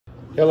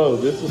Hello,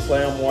 this is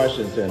Sam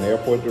Washington,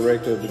 Airport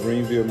Director of the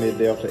Greenville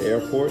Mid-Delta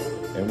Airport,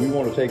 and we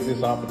want to take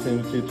this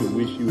opportunity to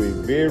wish you a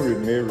very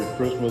Merry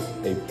Christmas,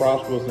 a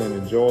prosperous and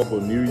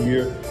enjoyable New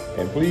Year,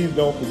 and please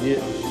don't forget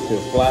to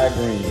fly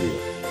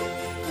Greenville.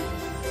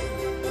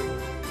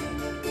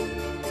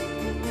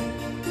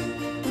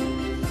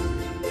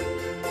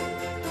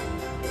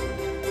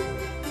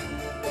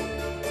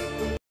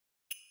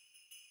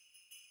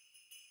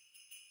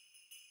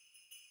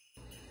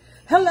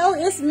 Hello,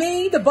 it's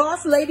me, the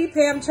boss lady,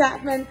 Pam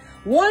Chapman,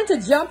 wanting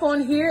to jump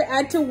on here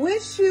and to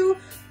wish you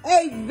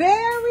a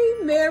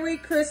very Merry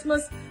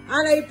Christmas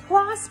and a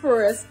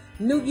prosperous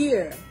New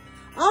Year.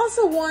 I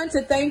also want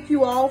to thank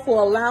you all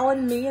for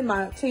allowing me and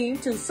my team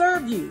to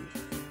serve you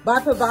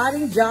by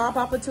providing job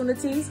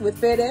opportunities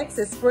with FedEx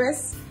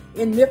Express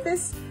in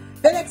Memphis,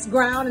 FedEx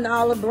Ground in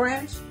Olive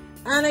Branch,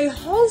 and a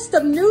host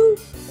of new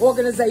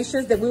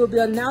organizations that we will be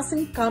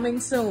announcing coming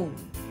soon.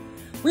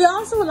 We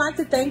also would like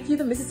to thank you,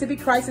 the Mississippi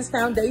Crisis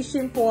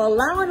Foundation, for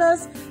allowing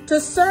us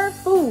to serve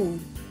food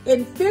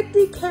in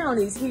 50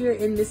 counties here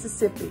in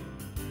Mississippi.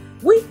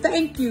 We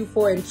thank you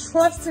for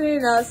entrusting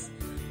in us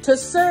to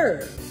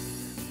serve.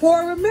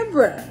 For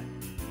remember,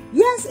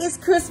 yes, it's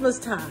Christmas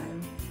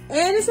time,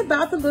 and it's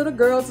about the little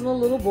girls and the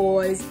little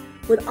boys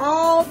with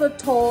all the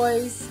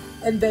toys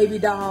and baby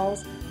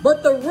dolls,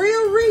 but the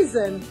real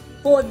reason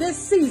for this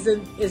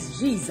season is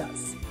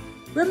Jesus.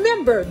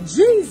 Remember,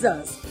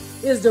 Jesus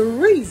is the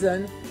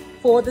reason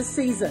for the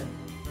season.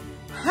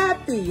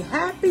 Happy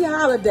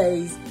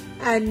holidays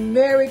and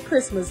Merry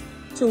Christmas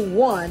to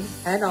one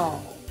and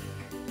all.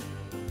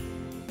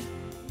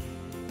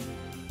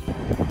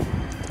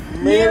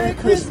 Merry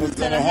Christmas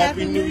and a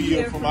Happy New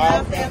Year from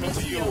our family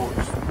to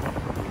yours.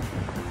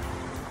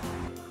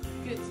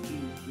 Good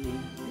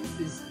evening. This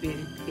is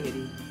Betty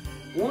Petty,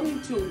 wanting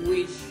to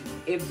wish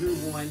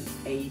everyone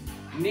a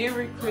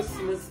Merry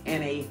Christmas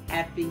and a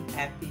Happy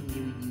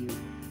New Year,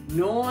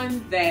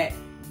 knowing that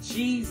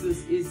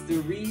Jesus is the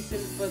reason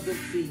for the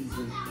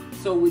season.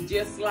 So we'd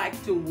just like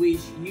to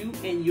wish you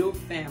and your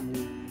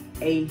family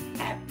a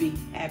happy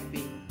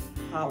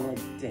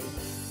holiday.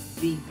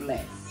 Be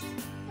blessed.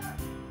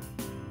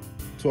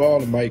 To all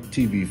the Mike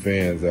TV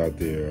fans out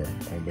there,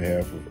 on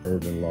behalf of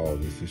Urban Law,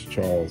 this is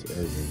Charles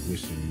Urban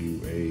wishing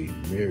you a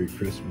Merry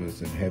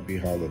Christmas and Happy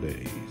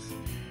Holidays.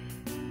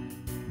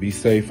 Be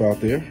safe out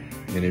there,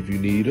 and if you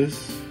need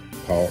us,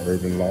 call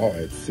Urban Law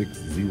at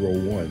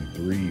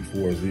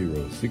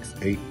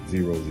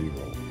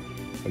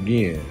 601-340-6800.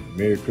 Again,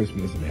 Merry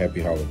Christmas and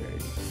Happy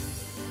Holidays.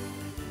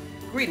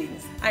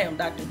 Greetings, I am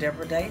Dr.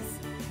 Deborah Dace,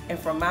 and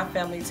from my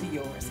family to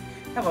yours,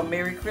 have a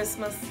Merry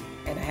Christmas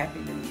and a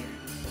Happy New Year.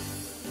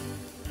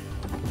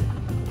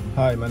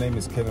 Hi, my name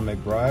is Kevin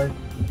McBride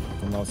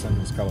from Los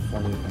Angeles,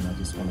 California, and I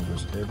just want to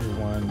wish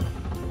everyone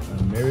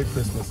a Merry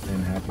Christmas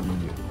and Happy New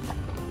Year.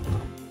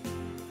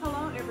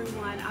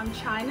 I'm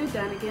China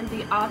Dunnigan,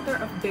 the author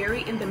of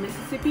Buried in the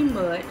Mississippi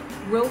Mud,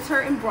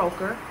 Realtor and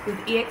Broker with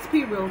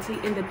eXp Realty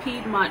in the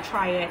Piedmont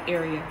Triad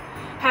area.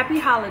 Happy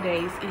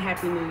holidays and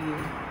Happy New Year.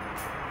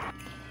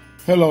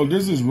 Hello,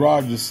 this is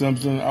Roger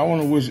Simpson. I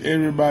want to wish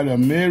everybody a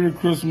Merry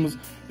Christmas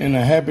and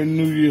a Happy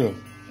New Year.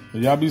 So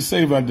y'all be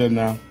safe out there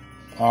now.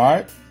 All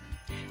right?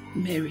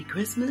 Merry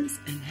Christmas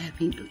and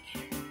Happy New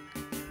Year.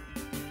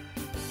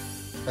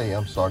 Hey,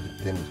 I'm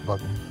Sergeant Dennis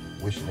Buckman,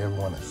 wishing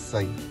everyone a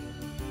safe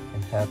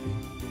and happy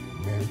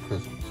Merry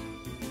Christmas.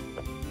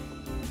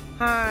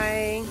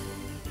 Hi,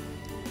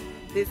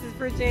 this is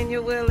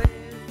Virginia Willis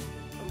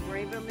from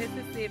Greenville,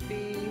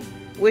 Mississippi,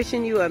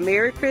 wishing you a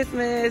Merry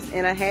Christmas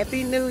and a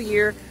Happy New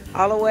Year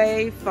all the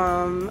way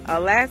from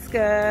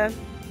Alaska.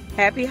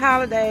 Happy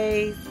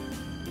holidays.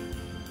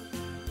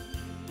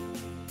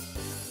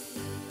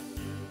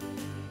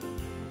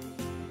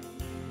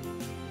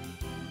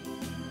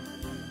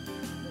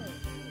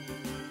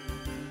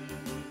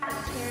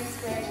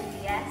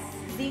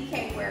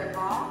 ZK Ware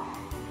Law,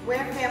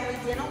 Ware Family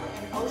Dental,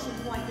 and Ocean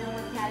Point Dental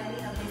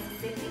Academy of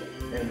Mississippi.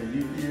 And the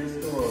UPS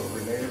store of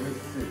Grenada,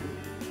 Mississippi.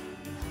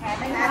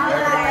 Happy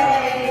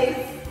holidays!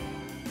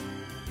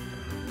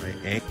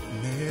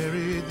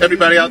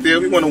 Everybody out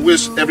there, we want to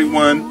wish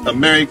everyone a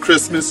Merry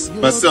Christmas,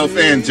 myself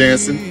and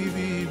Jansen.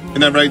 Isn't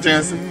that right,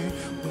 Jansen?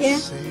 Yeah.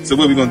 So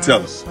what are we going to tell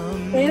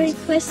them? Merry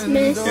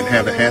Christmas. And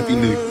have a Happy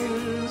New Year.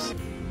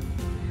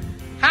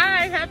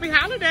 Hi, happy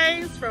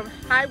holidays from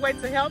Highway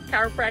to Health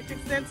Chiropractic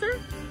Center.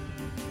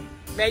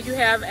 May you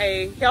have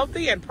a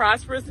healthy and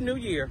prosperous new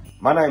year.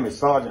 My name is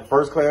Sergeant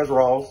First Class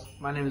Ross.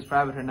 My name is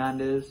Private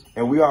Hernandez.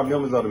 And we are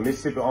members of the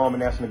Mississippi Army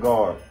National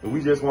Guard. And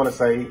we just want to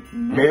say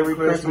Merry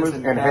Christmas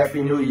and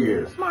Happy New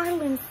Year.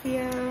 Marlon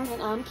here.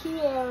 And I'm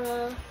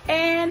Kiara.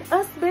 And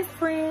us best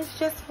friends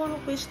just want to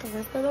wish the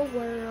rest of the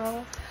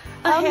world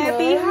a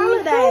happy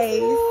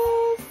holidays.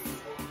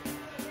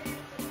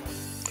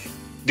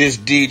 This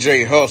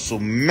DJ Hustle,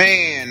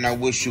 man, I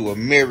wish you a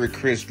Merry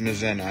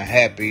Christmas and a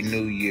Happy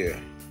New Year.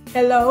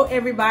 Hello,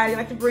 everybody. I'd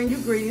like to bring you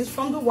greetings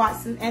from the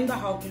Watson and the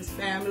Hawkins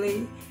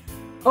family.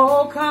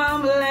 Oh,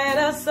 come, let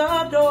us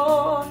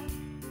adore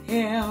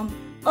him.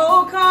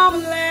 Oh,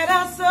 come, let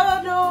us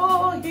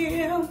adore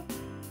him.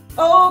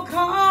 Oh,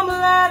 come,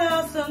 let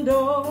us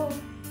adore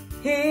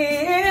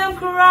Him,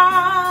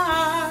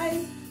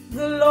 Christ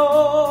the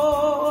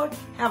Lord.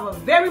 Have a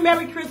very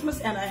Merry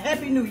Christmas and a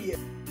Happy New Year.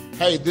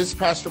 Hey, this is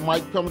Pastor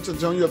Mike Pemberton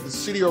Jr. of the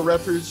City of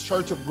Refuge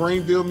Church of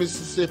Greenville,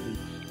 Mississippi,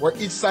 where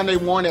each Sunday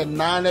morning at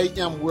 9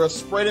 a.m. we're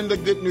spreading the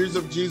good news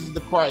of Jesus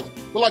the Christ.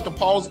 We'd like to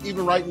pause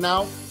even right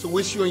now to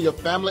wish you and your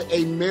family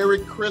a Merry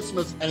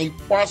Christmas and a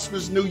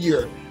prosperous New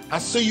Year. I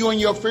see you in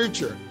your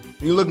future.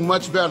 You look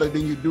much better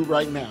than you do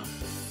right now.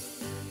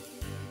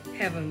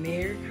 Have a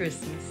Merry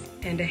Christmas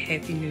and a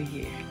Happy New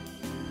Year.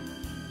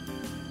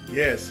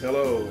 Yes,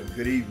 hello and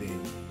good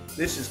evening.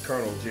 This is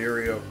Colonel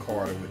Jerry L.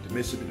 Carter with the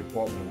Mississippi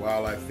Department of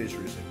Wildlife,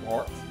 Fisheries, and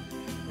Parks.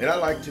 And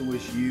I'd like to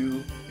wish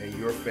you and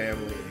your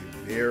family a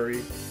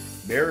very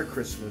Merry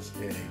Christmas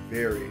and a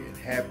very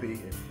happy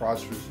and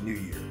prosperous New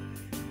Year.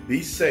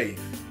 Be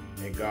safe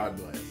and God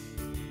bless.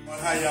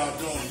 How y'all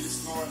doing? This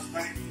is Lawrence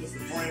Banks,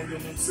 Mr. Brandon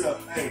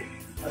himself. Hey,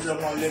 I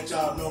just want to let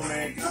y'all know,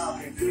 man,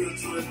 God been good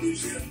to us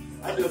this year.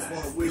 I just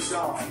want to wish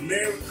y'all a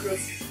Merry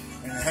Christmas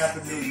and a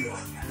Happy New Year.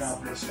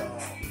 God bless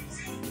y'all.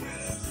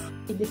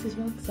 Hey, this is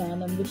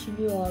Roxanne. I'm wishing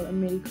you all a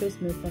Merry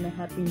Christmas and a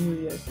Happy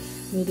New Year.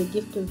 May the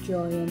gift of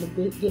joy and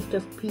the gift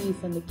of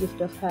peace and the gift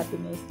of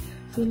happiness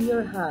fill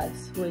your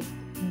hearts with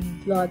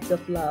lots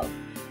of love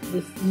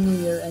this New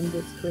Year and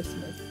this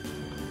Christmas.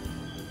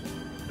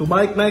 To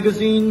Mike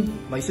Magazine,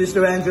 my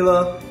sister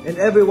Angela, and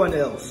everyone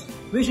else,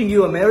 wishing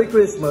you a Merry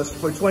Christmas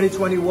for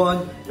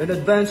 2021 and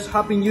advance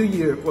Happy New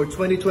Year for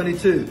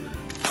 2022.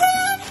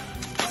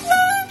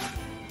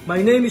 My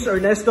name is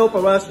Ernesto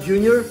Paras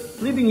Jr.,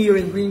 living here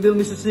in Greenville,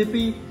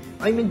 Mississippi.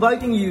 I'm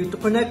inviting you to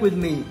connect with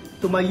me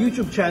to my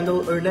YouTube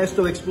channel,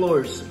 Ernesto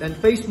Explores, and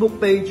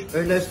Facebook page,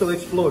 Ernesto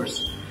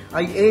Explores.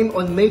 I aim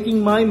on making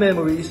my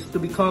memories to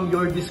become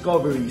your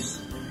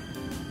discoveries.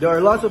 There are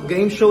lots of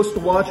game shows to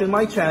watch on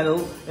my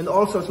channel and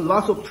also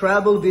lots of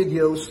travel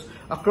videos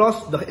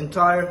across the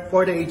entire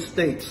 48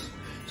 states.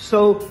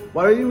 So,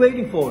 what are you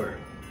waiting for?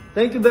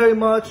 Thank you very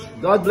much,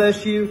 God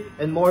bless you,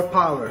 and more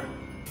power.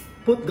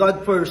 Put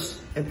God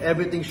first, and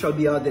everything shall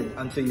be added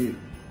unto you.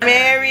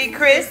 Merry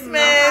Christmas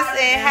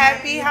and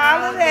Happy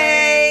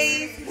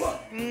Holidays!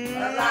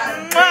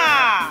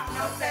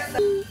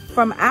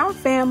 From our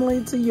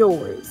family to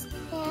yours,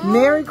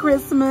 Merry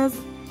Christmas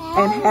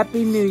and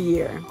Happy New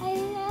Year.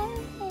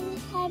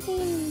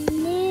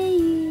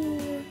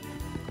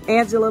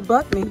 Angela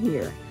Buckner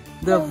here,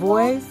 the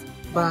voice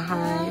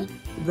behind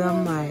the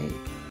mic.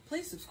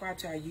 Please subscribe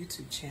to our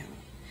YouTube channel.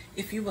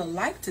 If you would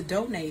like to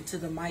donate to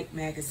the Mike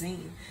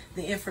Magazine,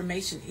 the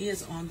information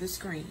is on the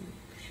screen.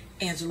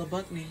 Angela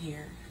Buckner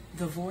here,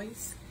 the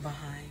voice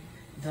behind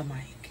the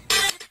mic.